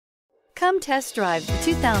Come test drive the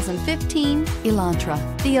 2015 Elantra.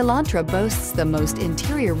 The Elantra boasts the most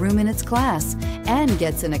interior room in its class and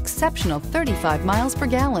gets an exceptional 35 miles per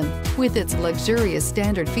gallon. With its luxurious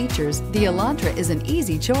standard features, the Elantra is an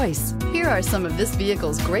easy choice. Here are some of this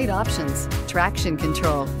vehicle's great options: traction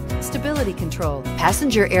control, stability control,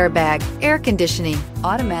 passenger airbag, air conditioning,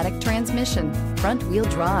 automatic transmission, front wheel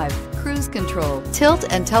drive, cruise control, tilt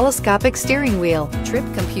and telescopic steering wheel, trip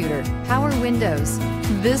computer, power windows.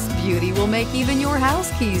 This beauty will make even your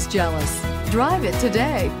house keys jealous. Drive it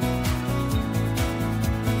today.